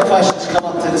 if you have other questions, come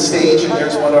up to the stage, and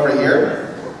there's one over here.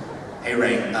 Hey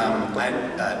Rainn, I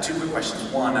had two quick questions.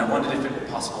 One, I wondered if it were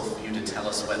possible for you to tell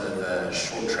us whether the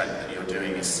short trek that you're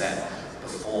doing is set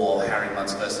before Harry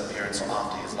Mudd's first appearance or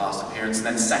after his last appearance. And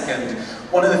then second,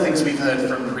 one of the things we've heard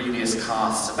from previous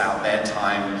casts about their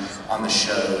time on the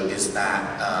show is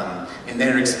that in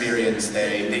their experience,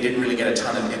 they didn't really get a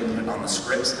ton of input on the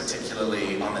scripts,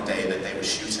 particularly on the day that they were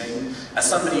shooting. As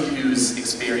somebody whose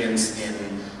experience in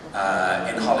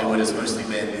Hollywood has mostly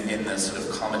been in the sort of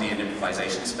comedy and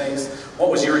improvisation space, what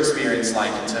was your experience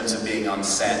like in terms of being on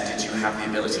set? Did you have the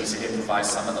ability to improvise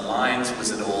some of the lines? Was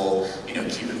it all, you know,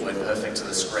 keep it word perfect to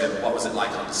the script? What was it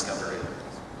like on Discovery?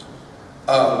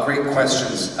 Great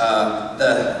questions.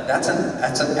 That's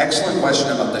an excellent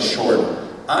question about the short.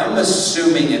 I'm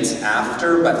assuming it's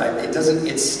after, but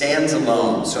it stands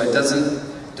alone, so it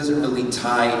doesn't really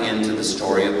tie into the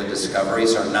story of the Discovery,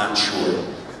 so I'm not sure.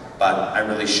 But I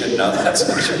really should know that,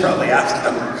 so I should probably ask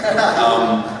them.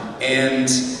 And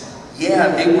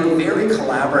yeah, they were very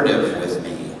collaborative with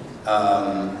me,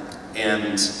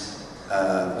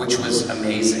 which was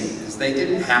amazing, because they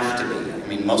didn't have to be. I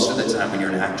mean, most of the time when you're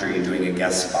an actor, you're doing a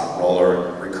guest spot role or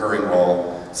a recurring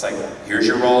role. It's like, here's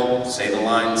your role, say the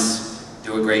lines,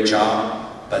 do a great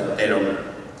job, but they're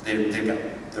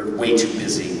way too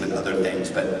busy with other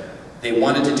things. But they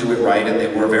wanted to do it right, and they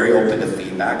were very open to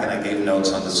feedback, and I gave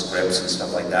notes on the scripts and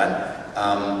stuff like that.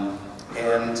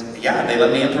 And yeah, they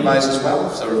let me improvise as well.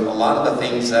 So a lot of the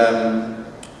things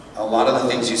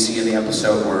you see in the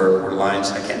episode were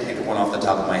lines. I can't think of one off the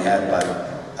top of my head, but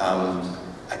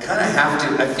I kind of have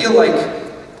to. I feel like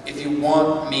if you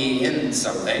want me in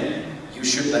something, you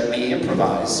should let me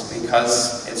improvise,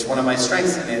 because it's one of my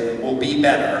strengths, and it will be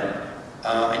better.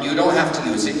 And you don't have to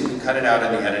use it. You can cut it out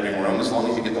in the editing room as long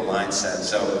as you get the line set.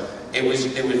 So it was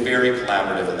very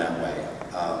collaborative in that way.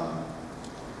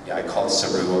 Yeah, I called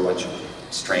Saru a bunch of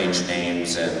strange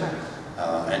names,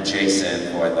 and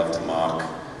Jason, who I love to mock,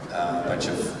 a bunch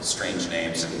of strange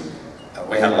names, and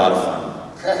we had a lot of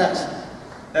fun.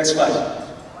 Next question.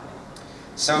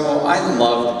 So I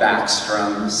loved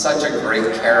Backstrom, such a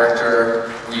great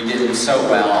character. You did him so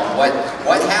well.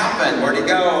 What happened? Where'd he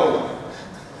go?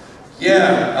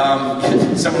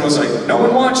 Yeah, someone was like, no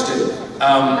one watched it.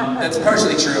 That's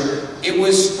partially true. It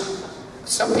was,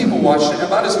 some people watched it,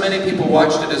 about as many people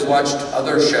watched it as watched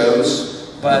other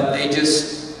shows, but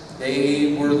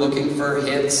they were looking for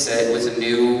hits. It was a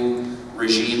new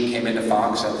regime came into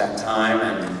Fox at that time,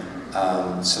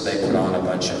 and so they put on a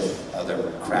bunch of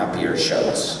other crappier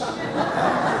shows.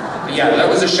 But yeah, that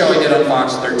was a show I did on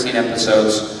Fox, 13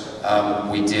 episodes.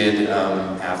 We did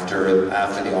after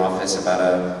The Office about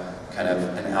a kind of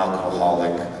an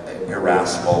alcoholic,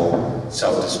 irascible,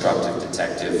 self-destructive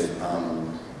detective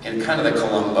in kind of the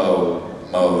Columbo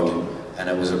mode, and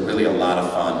it was really a lot of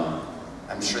fun.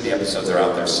 I'm sure the episodes are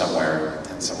out there somewhere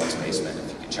in someone's basement,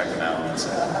 if you can check them out. It's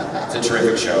a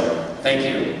terrific show. Thank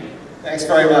you. Thanks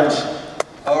very much.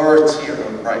 Over to your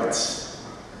right.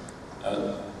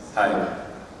 Hi.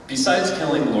 Besides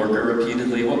killing Lorca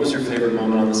repeatedly, what was your favorite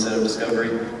moment on the set of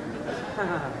Discovery?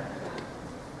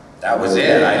 That was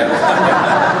it.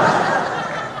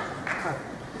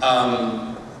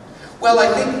 Well, I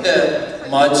think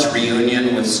Mudd's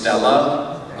reunion with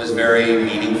Stella was very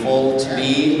meaningful to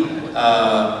me,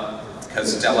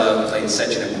 because Stella played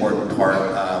such an important part,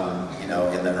 you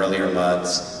know, in the earlier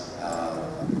Mudds,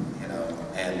 you know,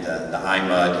 and the I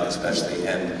Mudd especially,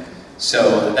 and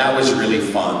so that was really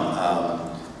fun.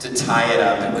 To tie it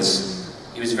up,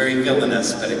 he was very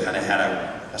villainous, but it kind of had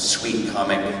a sweet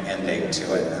comic ending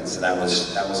to it, and so that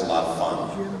was a lot of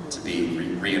fun to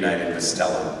be reunited with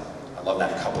Stella. I love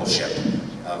that coupleship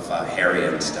of Harry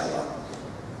and Stella.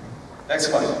 Next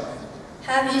question.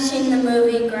 Have you seen the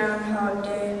movie Groundhog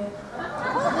Day?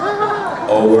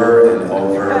 Over and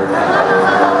over and over again.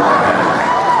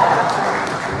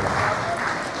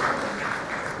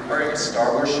 Wearing a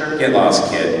Star Wars shirt? Get lost,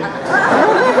 kid. Why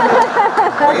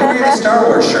are you wearing a Star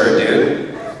Wars shirt, dude?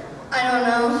 I don't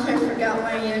know. I forgot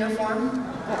my uniform.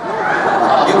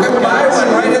 You could buy one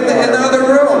right in the other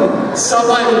room.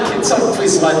 Can someone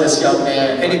please lend this young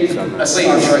man a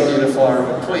Star Trek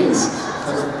uniform, please?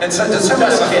 And so, does someone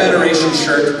have a Federation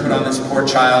shirt to put on this poor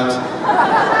child?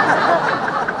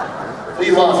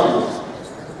 We love him.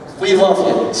 We love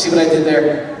you. See what I did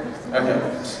there? Okay.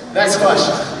 Next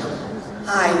question.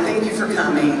 Hi, thank you for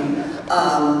coming.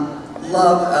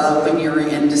 Love when you were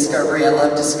in Discovery. I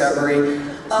love Discovery.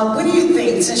 What do you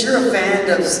think, since you're a fan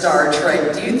of Star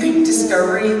Trek, do you think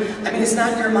Discovery, I mean, it's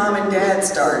not your mom and dad's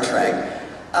Star Trek.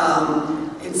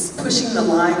 It's pushing the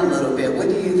line a little bit. What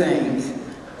do you think? Is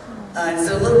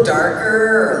it a little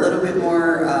darker or a little bit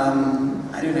more,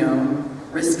 I don't know,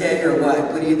 risque or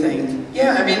what? What do you think?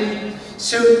 Yeah, I mean,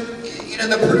 so, you know,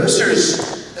 the producers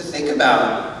think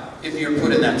about if you're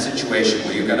put in that situation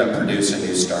where you're going to produce a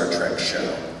new Star Trek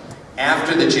show.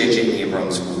 After the J.J.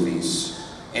 Abrams movies,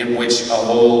 in which a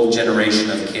whole generation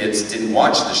of kids didn't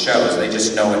watch the shows, they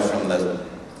just know it from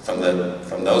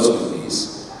those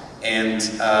movies. And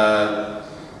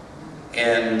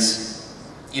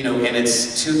you know, and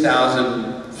it's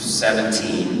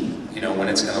 2017, you know, when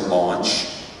it's going to launch,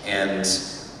 and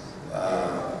it's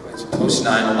post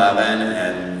 9/11,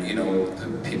 and you know,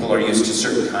 people are used to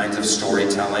certain kinds of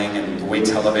storytelling, and the way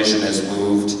television has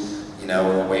moved, you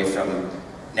know, away from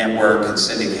network and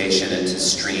syndication into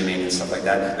streaming and stuff like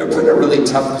that. They're put in a really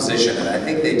tough position, and I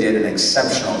think they did an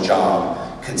exceptional job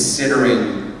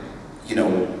considering, you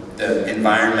know, the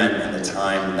environment and the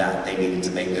time that they needed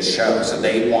to make this show. So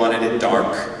they wanted it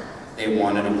dark, they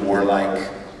wanted a warlike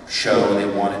show, they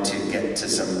wanted to get to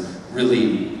some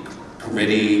really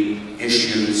gritty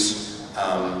issues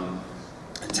and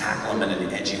tackle them in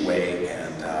an edgy way,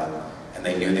 and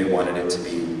they knew they wanted it to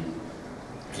be,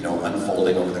 you know,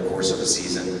 unfolding over the course of a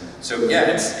season. So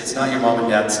yeah, it's not your mom and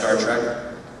dad's Star Trek,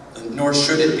 nor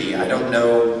should it be. I don't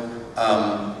know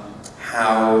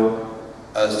how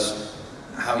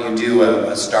you do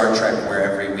a Star Trek where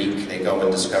every week they go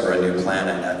and discover a new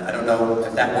planet. I don't know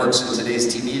if that works in today's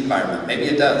TV environment. Maybe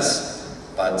it does,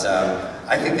 but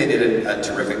I think they did a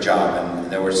terrific job, and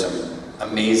there were some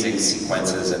amazing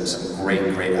sequences and some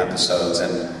great episodes,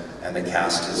 and the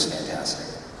cast is fantastic.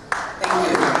 Thank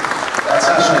you. That's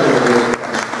actually a really good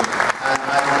question.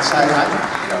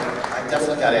 I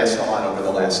definitely got asked a lot over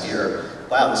the last year.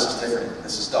 Wow, this is different.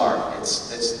 This is dark.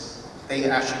 They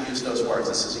actually use those words.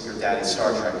 This isn't your daddy's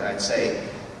Star Trek. And I'd say,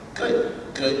 good.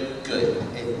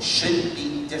 It should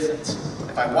be different.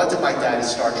 If I wanted my daddy's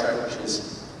Star Trek, which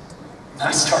is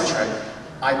not Star Trek,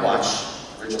 I'd watch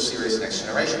original series Next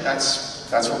Generation. That's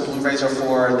what Blu-rays are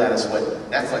for. That is what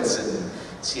Netflix and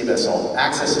CBS All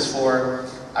Access is for.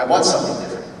 I want something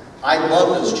different. I love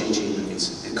those JJ movies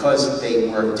because they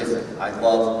were different. I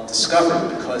love Discovery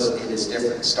because it is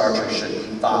different. Star Trek should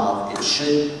evolve. It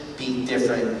should be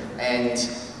different. And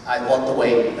I love the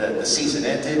way the season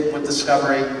ended with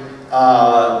Discovery.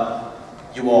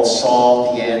 You all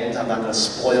saw the end. I'm not going to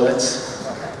spoil it.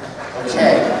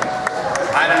 Okay.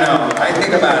 I don't know. I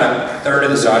think about a third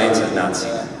of this audience has not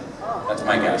seen it. That's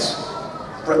my guess.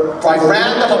 By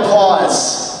round of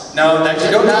applause. No, that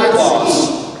you don't do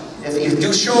applause. If you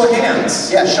do show of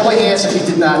hands. Yeah, show of hands if you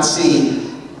did not see.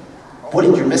 What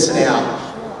you're missing out.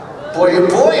 Boy, are you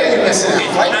missing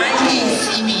out. Right? I need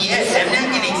CBS. I'm not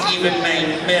going to give them my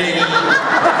money. I'm not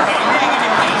going to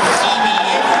pay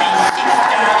CBS my $6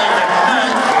 a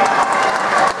month.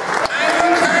 I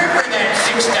work hard for that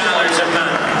 $6 a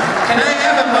month. Can I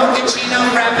have a mochaccino,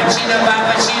 frappuccino,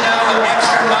 cappuccino,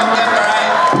 extra mocha,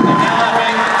 right? And now I'm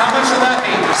like, how much will that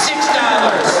be? $6.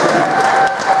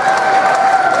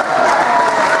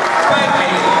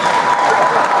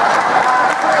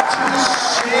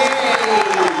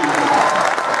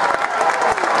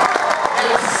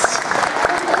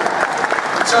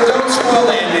 So don't spoil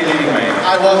the ending anyway.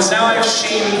 I won't. Now I've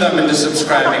shamed them into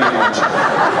subscribing and watching.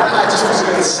 I just was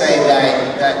going to say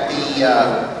that the,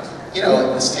 you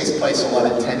know, this takes place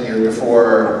 10 years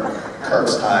before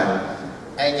Kirk's time,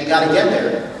 and you got to get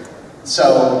there.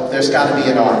 So there's got to be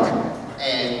an arc,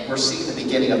 and we're seeing the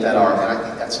beginning of that arc, and I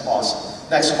think that's awesome.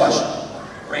 Next question.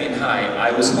 Rainn, hi.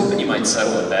 I was hoping you might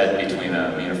settle a bet between me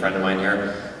and a friend of mine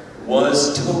here.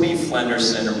 Was Toby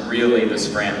Flenderson really the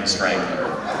Scranton Strangler?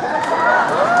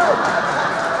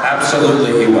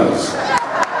 Absolutely he was.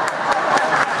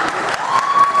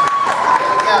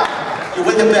 Yeah, you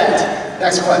win the bet.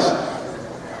 Next question.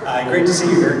 Great to see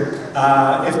you here.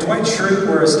 If Dwight Schrute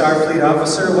were a Starfleet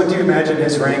officer, what do you imagine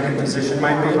his rank and position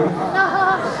might be?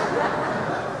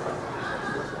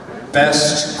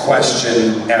 Best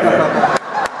question ever.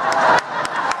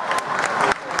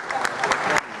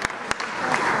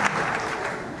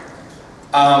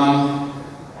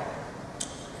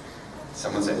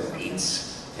 Someone said beets.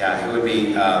 Yeah, he would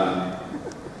be,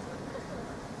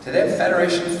 do they have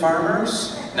Federation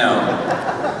Farmers? No.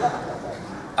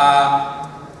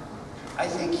 I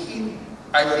think he'd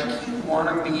want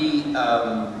to be,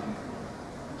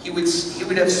 he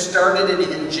would have started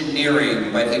in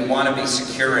engineering, but he'd want to be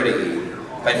security.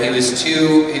 But he would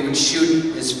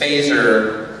shoot his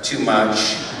phaser too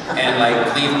much and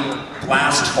like leave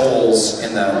blast holes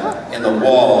in the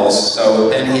walls. So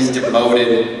then he's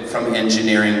demoted from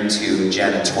engineering to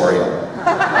janitorial.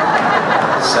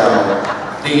 So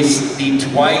the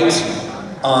Dwight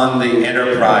on the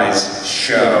Enterprise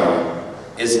show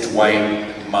is Dwight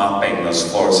mopping those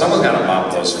floors. Someone's got to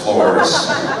mop those floors.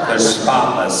 They're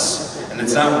spotless, and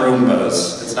it's not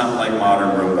Roombas. It's not like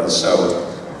modern Roombas. So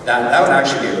that would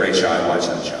actually be a great show. I'd watch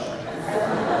that show.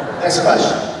 Next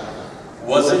question.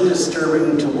 Was it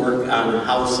disturbing to work on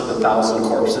House of 1,000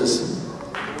 Corpses?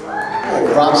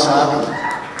 Oh, Rob Zombie.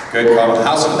 Good call.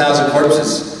 House of 1,000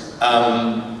 Corpses.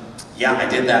 Yeah, I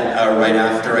did that right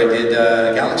after I did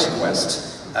Galaxy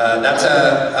Quest. That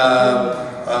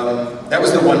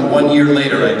was the one year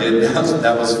later I did.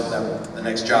 That was the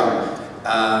next job.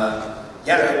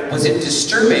 Yeah, was it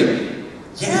disturbing?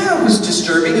 Yeah, it was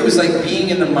disturbing. It was like being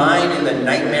in the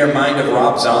nightmare mind of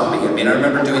Rob Zombie. I mean, I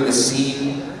remember doing the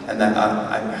scene, and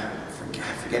I'm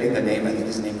forgetting the name. I think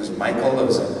his name was Michael. It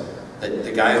was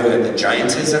the guy who had the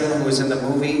giantism who was in the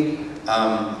movie.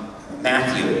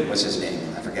 Matthew was his name.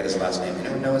 I forget his last name.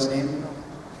 Anyone know his name?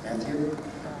 Matthew?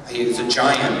 He was a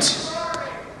giant.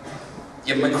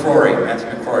 Yeah, Matthew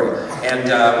McCrory. And,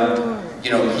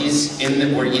 you know,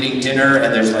 we're eating dinner,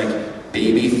 and there's like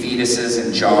baby fetuses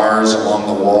in jars along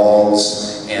the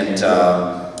walls, and,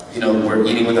 you know, we're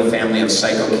eating with a family of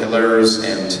psycho killers,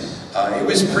 and it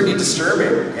was pretty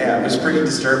disturbing. Yeah, it was pretty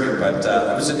disturbing, but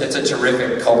it's a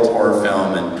terrific cult horror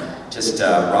film, and just,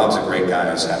 Rob's a great guy.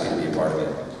 I was happy to be a part of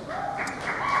it.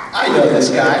 I know this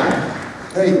guy.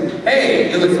 Hey,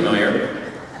 you look familiar.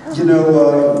 You know,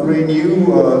 Rainn,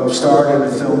 you starred in a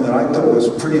film that I thought was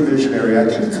pretty visionary. I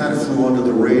think it kind of flew under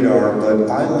the radar, but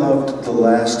I loved The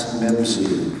Last Mimsy.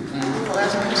 The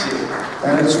Last Mimsy.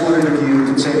 And I just wondered if you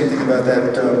could say anything about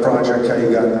that project, how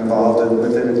you got involved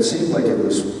with it. It seemed like it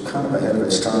was kind of ahead of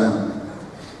its time.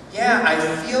 Yeah, I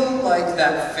feel like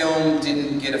that film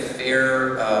didn't get a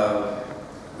fair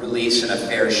release and a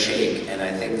fair shake, and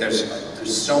I think there's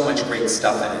so much great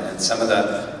stuff in it, and some of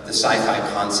the sci-fi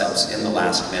concepts in The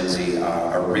Last Mimsy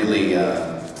are really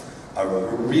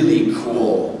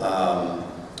cool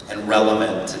and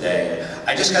relevant today.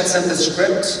 I just got sent the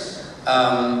script.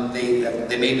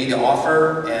 They made me the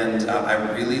offer, and I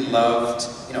really loved,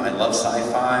 you know, I love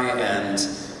sci-fi, and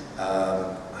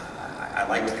I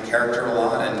liked the character a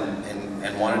lot,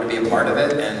 and wanted to be a part of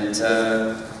it, and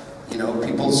you know,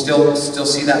 people still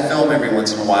see that film every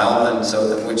once in a while, and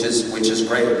so which is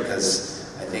great, because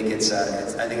I think it's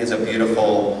a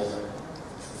beautiful,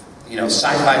 you know,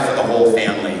 sci-fi for the whole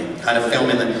family kind of film,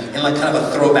 in like kind of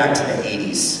a throwback to the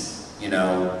 '80s, you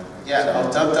know. Yeah,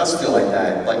 it does feel like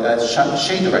that. Like that.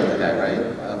 Shea directed that, right?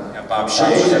 Yeah, Bob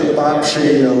Shea. Bob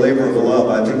Shea, Labor of Love.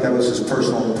 I think that was his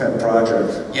personal pet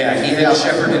project. Yeah, he had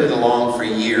shepherded it along for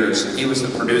years. He was the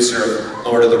producer of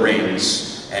Lord of the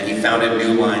Rings, and he founded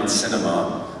New Line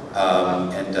Cinema,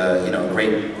 and you know,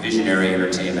 great visionary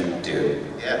entertainment dude.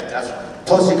 Yeah, definitely.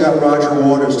 Plus, you got Roger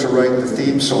Waters to write the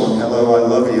theme song, Hello, I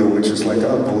Love You, which is like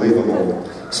unbelievable.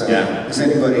 So, yeah. Is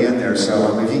anybody in there?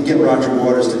 So, I mean, if you can get Roger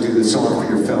Waters to do the song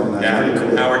for your film, that's pretty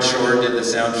cool. Howard Shore did the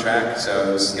soundtrack,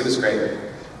 so it was great.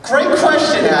 Great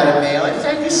question, Adam Malin.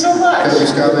 Thank you so much. Thank you,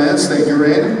 Scott Mance. Thank you,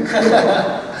 Rainn.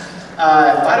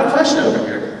 Final question over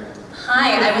here.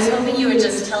 Hi, I was hoping you would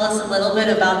just tell us a little bit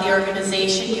about the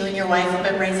organization you and your wife have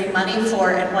been raising money for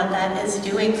and what that is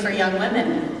doing for young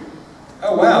women.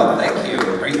 Oh wow, thank you.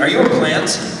 Are you a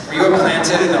plant? Are you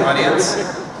implanted in the audience?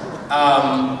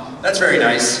 That's very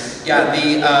nice.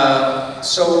 Yeah,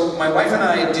 so my wife and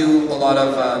I do a lot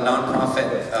of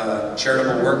nonprofit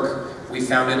charitable work. We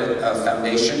founded a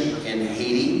foundation in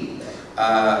Haiti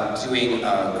doing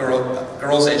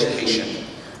girls' education.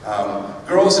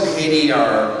 Girls in Haiti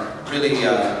are really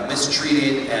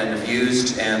mistreated and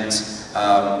abused, and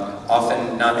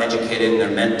often not educated, and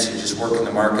they're meant to just work in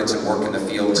the markets and work in the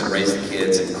fields and raise the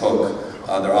kids and cook.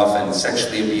 They're often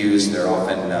sexually abused. They're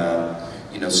often,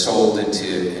 you know, sold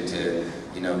into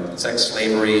you know, sex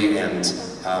slavery, and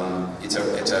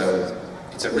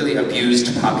it's a really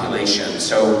abused population.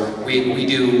 So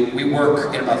we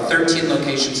work in about 13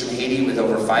 locations in Haiti with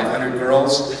over 500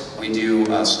 girls. We do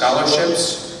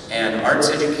scholarships and arts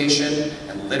education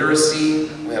and literacy.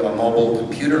 We have a mobile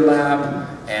computer lab,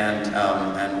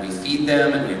 and we feed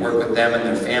them, and we work with them and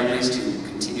their families to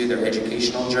continue their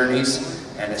educational journeys.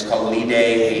 And it's called Lide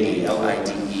Haiti,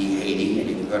 L-I-D-E Haiti, and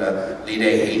you can go to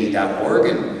lidehaiti.org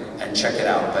and check it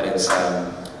out. But it's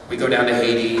we go down to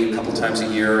Haiti a couple times a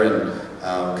year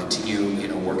and continue, you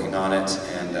know, working on it,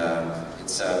 and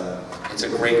it's a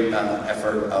great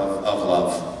effort of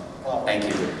love. Well, thank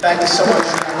you. Thank you so much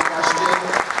for that question.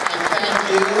 And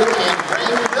thank you, and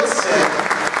Rainn Wilson,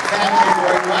 thank you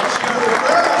very much.